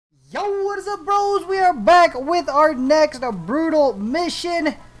Yo, what is up, bros? We are back with our next brutal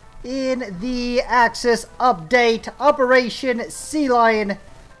mission in the Axis update, Operation Sea Lion.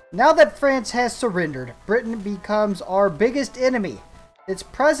 Now that France has surrendered, Britain becomes our biggest enemy. Its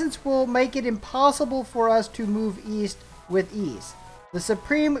presence will make it impossible for us to move east with ease. The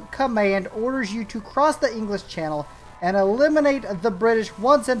Supreme Command orders you to cross the English Channel and eliminate the British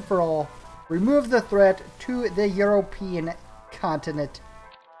once and for all. Remove the threat to the European continent.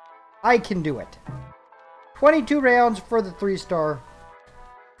 I can do it. 22 rounds for the 3-star.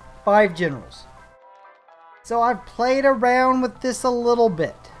 5 generals. So I've played around with this a little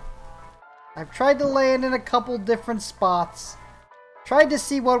bit. I've tried to land in a couple different spots. Tried to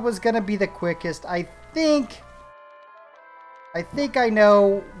see what was going to be the quickest. I think I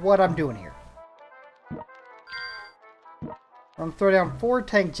know what I'm doing here. I'm going to throw down 4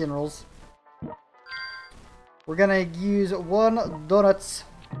 tank generals. We're going to use 1 donuts.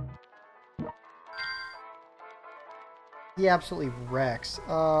 He absolutely wrecks.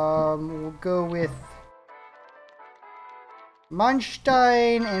 We'll go with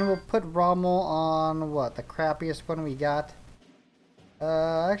Manstein, and we'll put Rommel on, what, the crappiest one we got?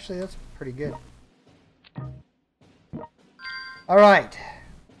 Actually, that's pretty good. Alright.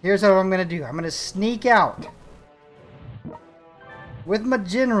 Here's what I'm going to do. I'm going to sneak out with my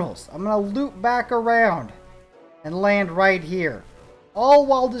generals. I'm going to loop back around and land right here. All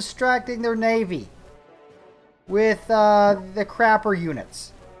while distracting their navy with the crapper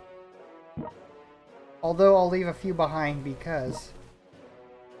units. Although I'll leave a few behind because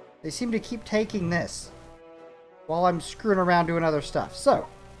they seem to keep taking this while I'm screwing around doing other stuff. So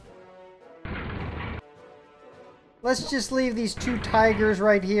let's just leave these 2 tigers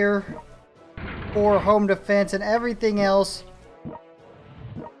right here for home defense, and everything else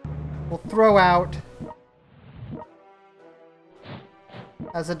we'll throw out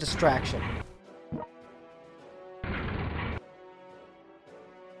as a distraction.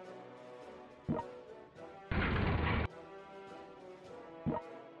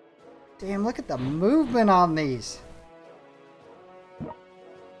 Damn, look at the movement on these.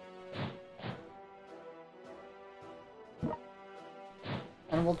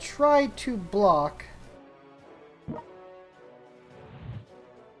 And we'll try to block.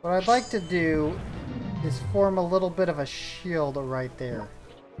 What I'd like to do is form a little bit of a shield right there.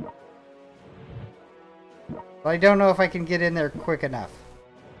 But I don't know if I can get in there quick enough.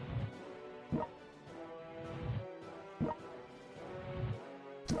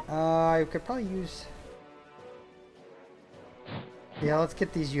 I could probably use... Yeah, let's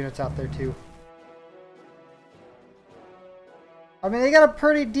get these units out there too. I mean, they got a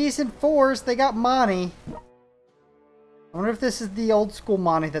pretty decent force. They got Monty. I wonder if this is the old school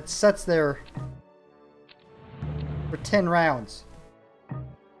Monty that sits there for 10 rounds.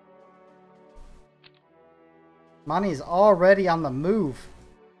 Monty's already on the move.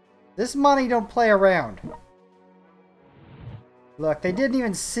 This Monty don't play around. Look, they didn't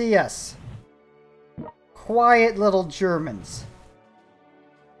even see us. Quiet little Germans.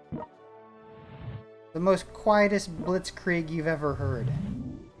 The most quietest blitzkrieg you've ever heard.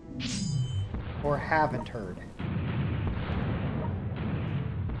 Or haven't heard.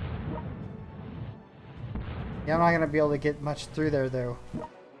 Yeah, I'm not going to be able to get much through there, though.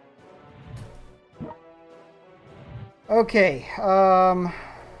 Okay, well,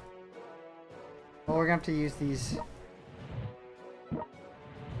 we're going to have to use these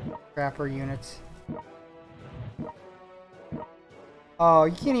crapper units. Oh,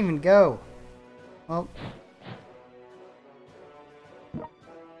 you can't even go. Well,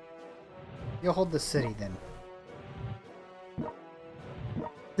 you'll hold the city then.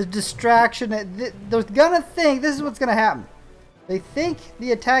 The distraction, they're gonna think, this is what's gonna happen. They think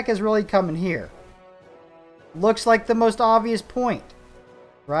the attack is really coming here. Looks like the most obvious point,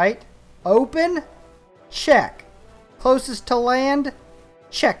 right? Open, check. Closest to land,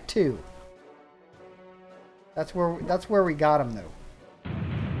 check 2. That's where we got him, though.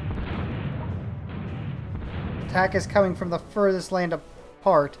 Attack is coming from the furthest land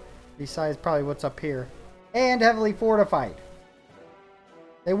apart, besides probably what's up here, and heavily fortified.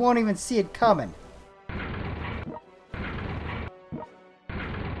 They won't even see it coming.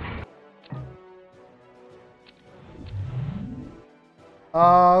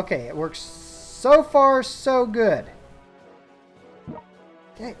 Okay, it works so far, so good.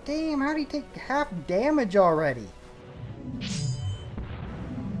 Damn, how do you take half damage already?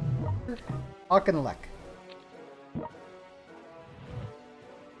 Auchinleck.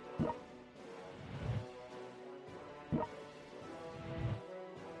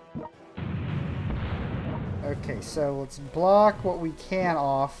 Okay, so let's block what we can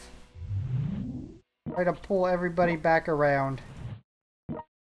off. Try to pull everybody back around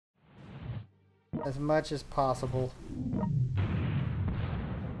as much as possible.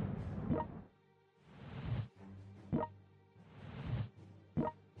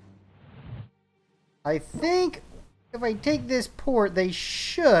 I think if I take this port, they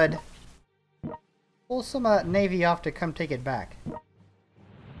should pull some Navy off to come take it back.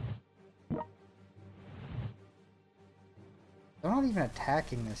 They're not even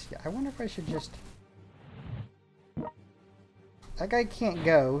attacking this yet. I wonder if I should just... That guy can't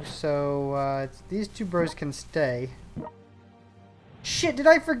go, so these two bros can stay. Shit, did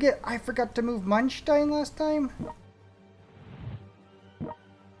I forget? I forgot to move Munstein last time?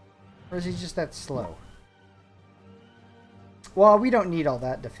 Or is he just that slow? Well, we don't need all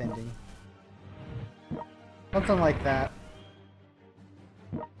that defending. Something like that.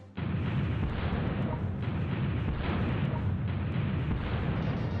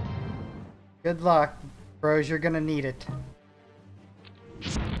 Good luck, bros. You're gonna need it.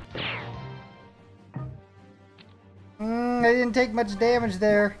 I didn't take much damage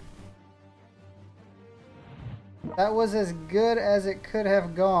there. That was as good as it could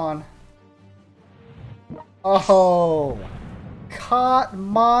have gone. Oh! Caught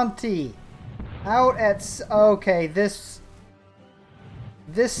Monty! Out at... Okay, this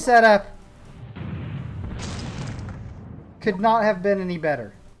setup could not have been any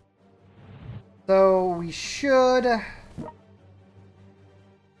better. So we should...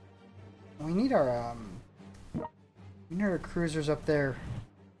 We need our cruisers up there.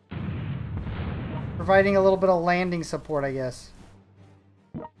 Providing a little bit of landing support, I guess.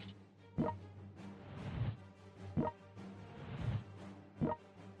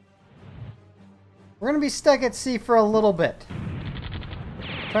 We're going to be stuck at sea for a little bit.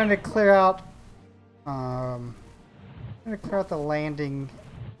 Trying to clear out... trying to clear out the landing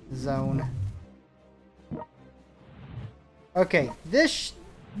zone. Okay, this...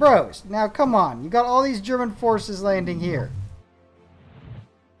 Bros, now come on. You got all these German forces landing here.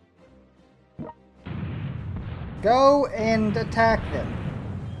 Go and attack them.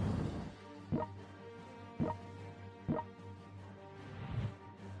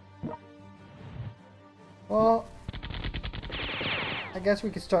 Well, I guess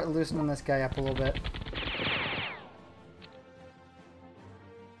we could start loosening this guy up a little bit.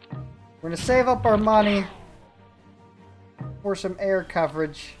 We're going to save up our money for some air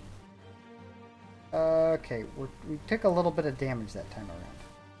coverage. Okay, we took a little bit of damage that time around.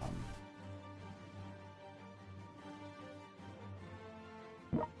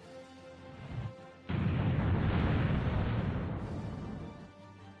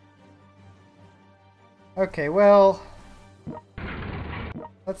 Okay, well,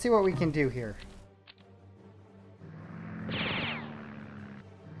 let's see what we can do here.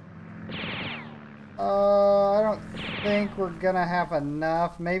 I don't think we're gonna have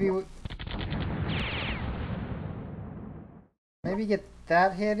enough. Maybe get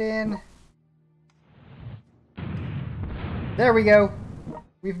that hit in. There we go.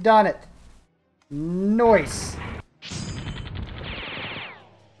 We've done it. Nice.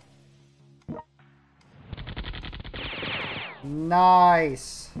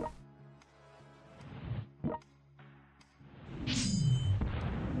 Nice.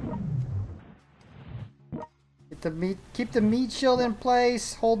 Keep the meat shield in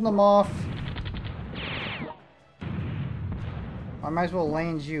place, holding them off. I might as well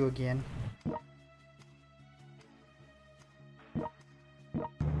land you again.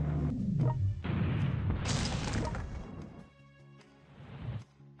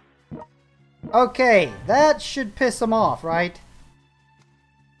 Okay, that should piss them off, right?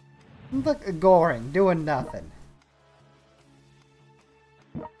 Look at Goring doing nothing.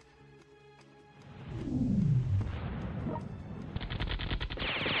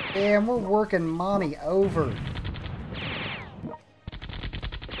 Damn, we're working Monty over.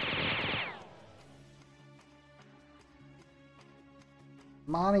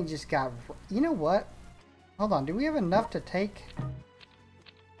 Monty just got... You know what? Hold on, do we have enough to take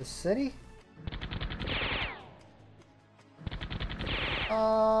the city?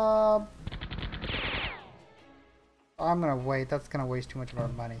 I'm gonna wait. That's gonna waste too much of our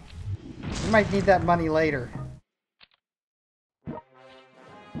money. We might need that money later.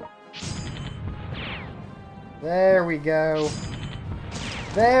 There we go.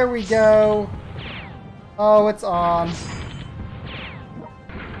 There we go. Oh, it's on.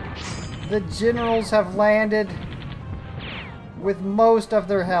 The generals have landed with most of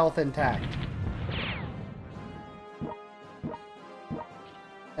their health intact.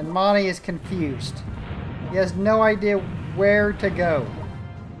 And Monty is confused. He has no idea where to go.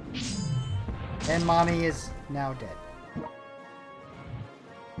 And Mani is now dead.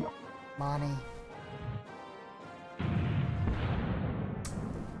 Mani.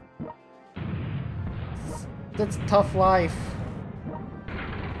 That's tough life.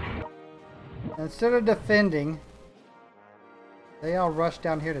 Instead of defending, they all rush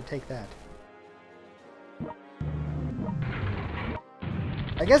down here to take that.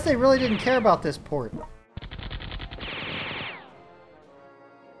 I guess they really didn't care about this port.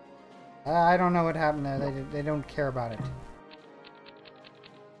 I don't know what happened there. They don't care about it.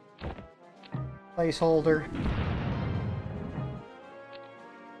 Placeholder.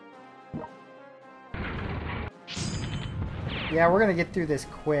 Yeah, we're gonna get through this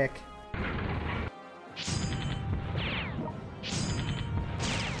quick.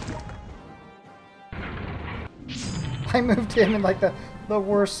 I moved him in like the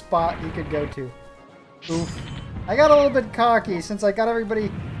worst spot you could go to. Oof. I got a little bit cocky since I got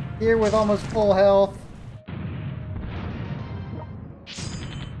everybody here with almost full health.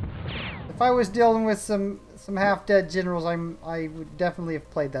 If I was dealing with some half-dead generals, I would definitely have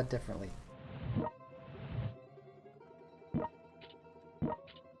played that differently.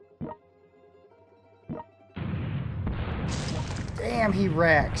 Damn, he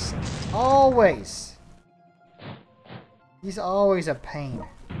wrecks. Always. He's always a pain.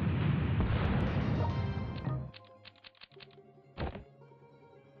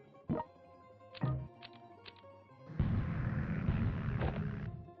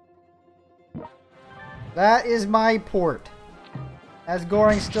 That is my port. As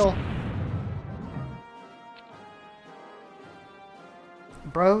Goring still...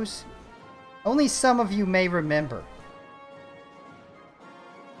 Bros, only some of you may remember.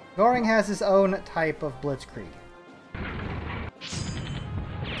 Goring has his own type of blitzkrieg.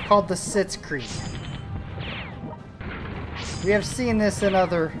 Called the Sitzkrieg. We have seen this in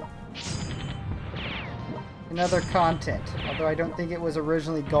other content, although I don't think it was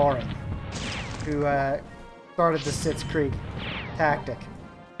originally Goring who started the Sitzkrieg tactic.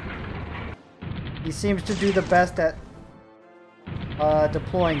 He seems to do the best at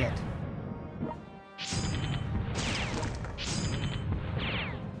deploying it.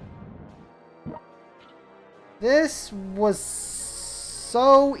 This was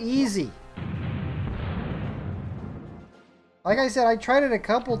so easy. Like I said, I tried it a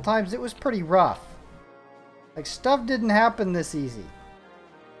couple times. It was pretty rough. Like, stuff didn't happen this easy.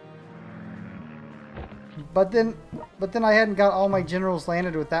 But then I hadn't got all my generals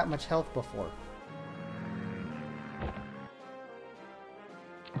landed with that much health before.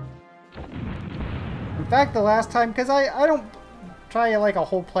 In fact, the last time, because I don't try like a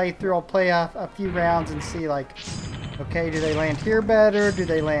whole playthrough, I'll play a few rounds and see like, okay, do they land here better? Do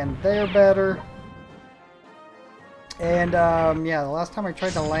they land there better? And yeah, the last time I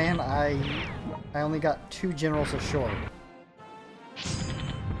tried to land, I only got 2 generals ashore.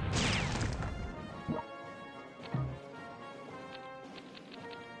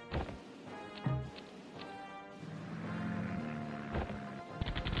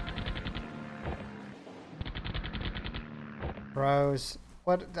 Bros,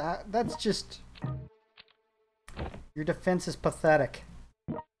 what? That's just... Your defense is pathetic.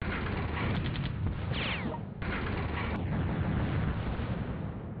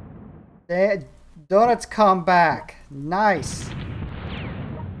 Donuts come back. Nice.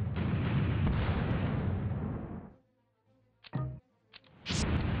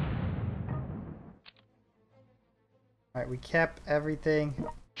 Alright, we kept everything.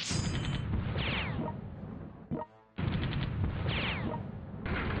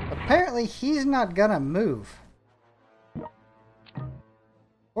 Apparently, he's not gonna move.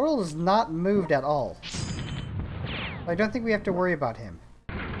 Oral is not moved at all. I don't think we have to worry about him.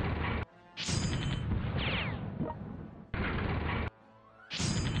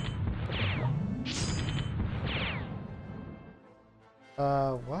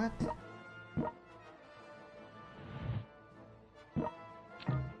 What?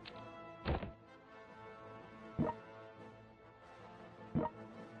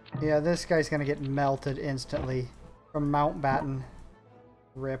 Yeah, this guy's gonna get melted instantly from Mountbatten.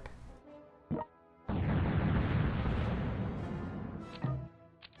 Rip.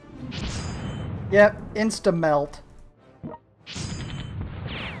 Yep, insta-melt.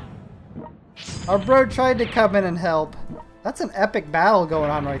 Our bro tried to come in and help. That's an epic battle going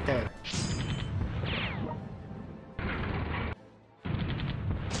on right there.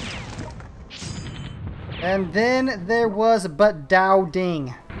 And then there was but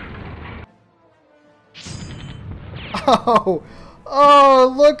Dowding. Oh!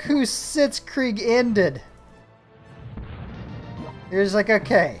 Oh, look who Sitzkrieg ended. He was like,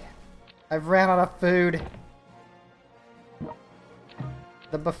 okay, I've ran out of food.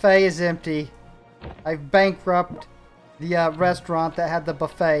 The buffet is empty. I've bankrupted the restaurant that had the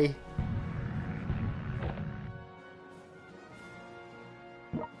buffet.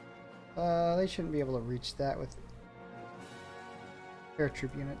 They shouldn't be able to reach that with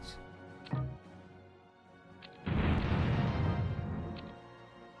paratroop units.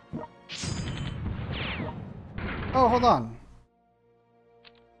 Oh, hold on.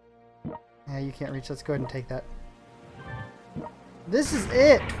 Yeah, you can't reach. Let's go ahead and take that. This is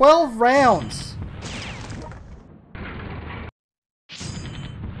it. 12 rounds.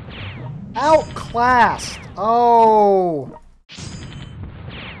 Outclassed. Oh.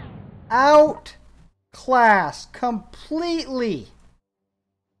 Outclassed. Completely.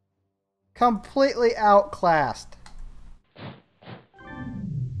 Completely outclassed.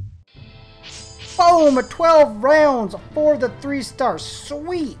 Boom! 12 rounds for the 3-star.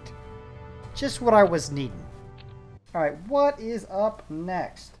 Sweet! Just what I was needing. Alright, what is up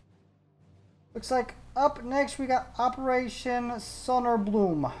next? Looks like up next we got Operation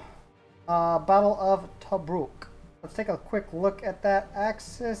Sonnerbloom. Battle of Tobruk. Let's take a quick look at that.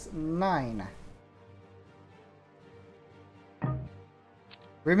 Axis 9.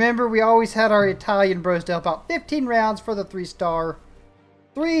 Remember, we always had our Italian bros to help out. 15 rounds for the 3-star.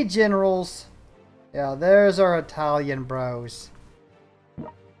 3 generals. Yeah, there's our Italian bros.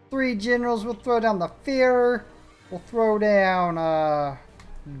 3 generals. We'll throw down the Führer. We'll throw down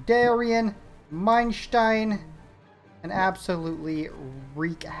Darien, Meinstein, and absolutely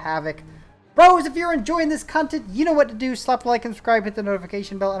wreak havoc. Bros, if you're enjoying this content, you know what to do. Slap the like and subscribe, hit the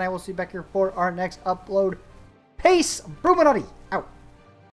notification bell, and I will see you back here for our next upload. Peace, Bruchminati!